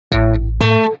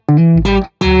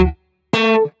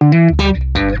Hi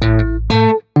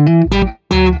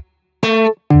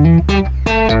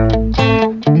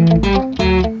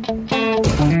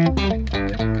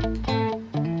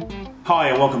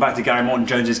and welcome back to Gary Morton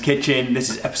Jones's Kitchen. This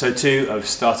is episode 2 of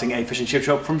starting a fish and chip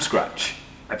shop from scratch.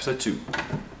 Episode 2.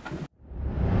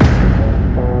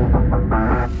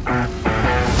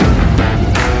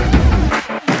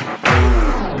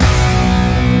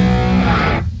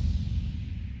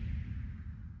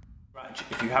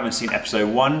 If you haven't seen episode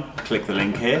 1, click the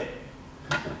link here.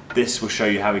 This will show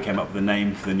you how we came up with the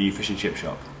name for the new fish and chip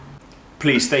shop.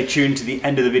 Please stay tuned to the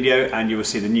end of the video and you will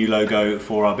see the new logo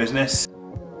for our business.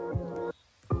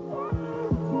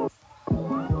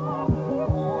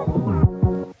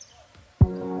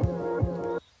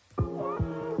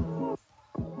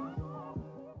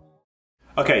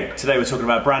 Okay, today we're talking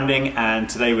about branding, and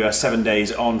today we are 7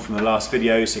 days on from the last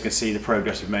video, so you can see the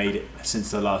progress we've made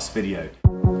since the last video.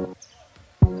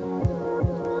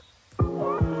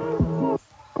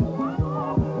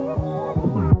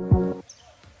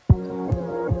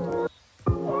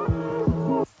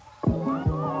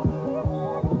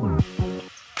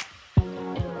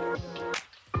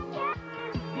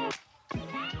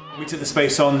 We took the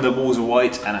space on, the walls were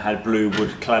white and it had blue wood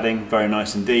cladding, very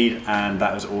nice indeed, and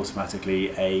that was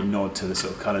automatically a nod to the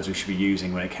sort of colours we should be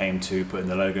using when it came to putting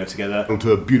the logo together.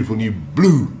 Onto a beautiful new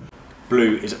blue.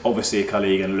 Blue is obviously a colour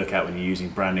you're going to look at when you're using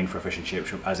branding for a fish and chip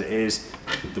shop, as it is.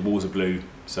 The walls are blue,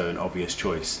 so an obvious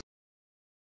choice.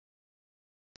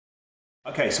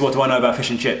 Okay, so what do I know about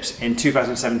fish and chips? In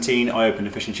 2017 I opened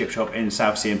a fish and chip shop in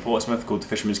Southsea in Portsmouth called the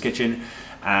Fisherman's Kitchen,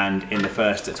 and in the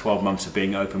first 12 months of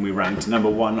being open we ranked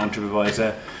 #1 on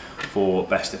TripAdvisor for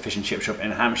best fish and chip shop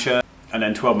in Hampshire, and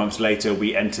then 12 months later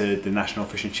we entered the National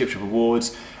Fish and Chip Shop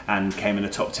Awards and came in the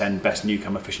top 10 best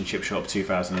newcomer fish and chip shop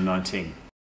 2019.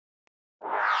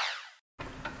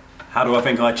 How do I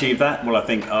think I achieved that? Well, I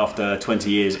think after 20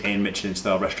 years in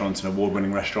Michelin-star restaurants and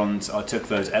award-winning restaurants, I took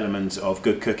those elements of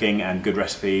good cooking and good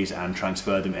recipes and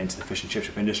transferred them into the fish and chip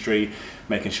shop industry,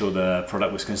 making sure the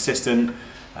product was consistent.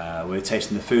 We were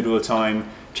tasting the food all the time,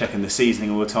 checking the seasoning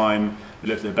all the time. We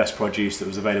looked at the best produce that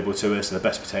was available to us, the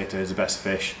best potatoes, the best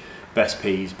fish, best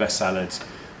peas, best salads.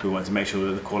 We wanted to make sure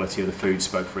that the quality of the food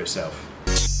spoke for itself.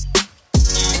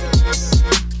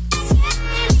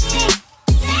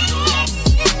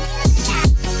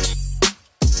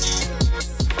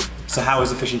 So how has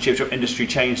the fish and chip shop industry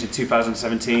changed in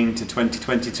 2017 to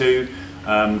 2022?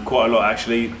 Quite a lot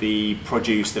actually. The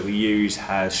produce that we use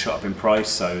has shot up in price,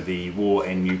 so the war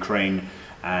in Ukraine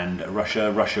and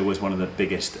Russia was one of the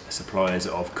biggest suppliers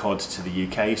of cod to the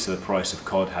UK, so the price of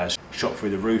cod has shot through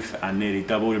the roof and nearly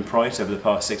doubled in price over the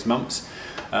past 6 months.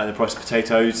 The price of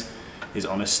potatoes is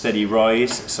on a steady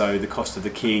rise, so the cost of the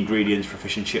key ingredients for a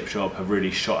fish and chip shop have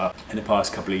really shot up in the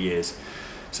past couple of years.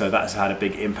 So that's had a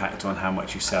big impact on how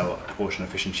much you sell a portion of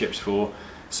fish and chips for.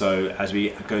 So as we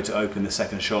go to open the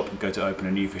second shop and go to open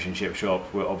a new fish and chip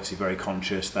shop, we're obviously very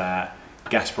conscious that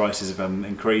gas prices have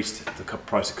increased, the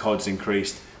price of cod's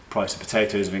increased, price of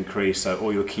potatoes have increased, so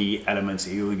all your key elements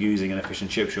that you're using in a fish and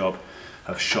chip shop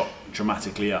have shot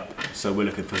dramatically up. So we're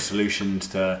looking for solutions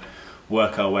to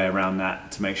work our way around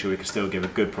that to make sure we can still give a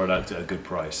good product at a good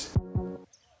price.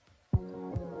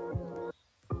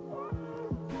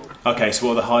 Okay, so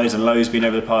what have the highs and lows been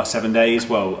over the past 7 days?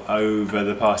 Well, over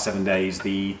the past 7 days,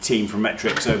 the team from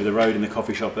Metrics over the road in the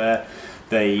coffee shop there,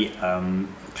 they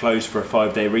closed for a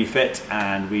 5-day refit,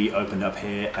 and we opened up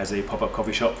here as a pop-up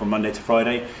coffee shop from Monday to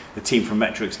Friday. The team from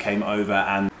Metrics came over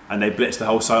and they blitzed the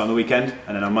whole site on the weekend,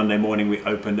 and then on Monday morning we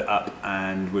opened up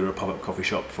and we were a pop-up coffee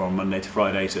shop from Monday to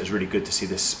Friday, so it was really good to see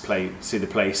the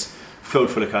place filled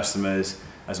full of customers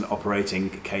as an operating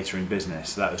catering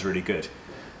business. So that was really good.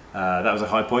 That was a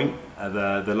high point.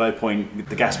 The low point,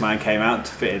 the gas man came out,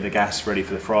 fitted the gas ready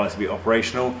for the fryers to be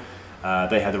operational.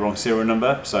 They had the wrong serial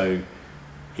number, so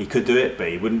he could do it, but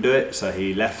he wouldn't do it, so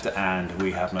he left, and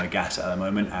we have no gas at the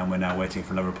moment, and we're now waiting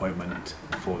for another appointment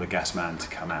for the gas man to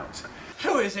come out.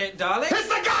 Who is it, darling? It's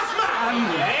the gas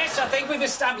man! Yes, I think we've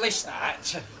established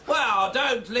that. Well,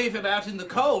 don't leave him out in the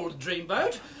cold,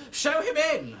 Dreamboat. Show him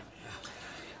in.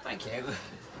 Thank you.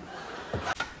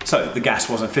 So the gas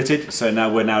wasn't fitted, so now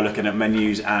we're looking at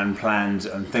menus and plans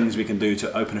and things we can do to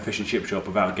open a fish and chip shop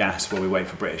without gas while we wait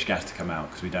for British Gas to come out,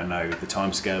 because we don't know the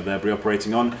time scale they'll be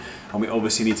operating on, and we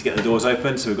obviously need to get the doors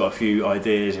open, so we've got a few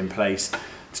ideas in place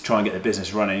to try and get the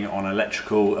business running on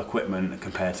electrical equipment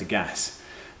compared to gas.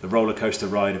 The roller coaster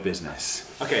ride of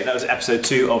business. Okay, that was episode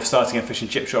 2 of starting a fish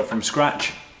and chip shop from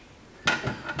scratch.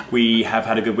 We have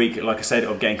had a good week, like I said,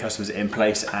 of getting customers in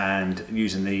place and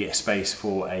using the space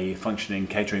for a functioning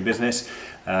catering business.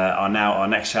 Our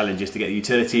next challenge is to get the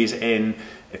utilities in.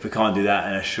 If we can't do that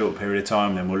in a short period of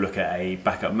time, then we'll look at a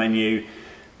backup menu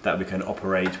that we can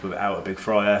operate without a big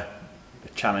fryer.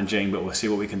 Challenging, but we'll see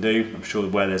what we can do. I'm sure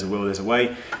where there's a will, there's a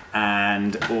way.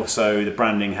 And also the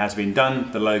branding has been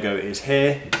done. The logo is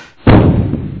here.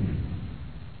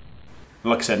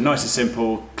 Like I said, nice and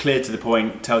simple, clear to the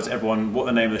point, tells everyone what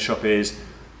the name of the shop is,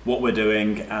 what we're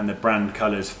doing, and the brand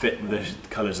colours fit with the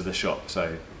colours of the shop.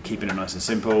 So keeping it nice and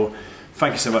simple.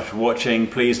 Thank you so much for watching.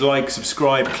 Please like,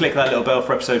 subscribe, click that little bell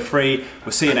for episode 3.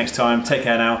 We'll see you next time. Take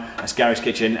care now. That's Gary's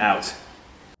Kitchen out.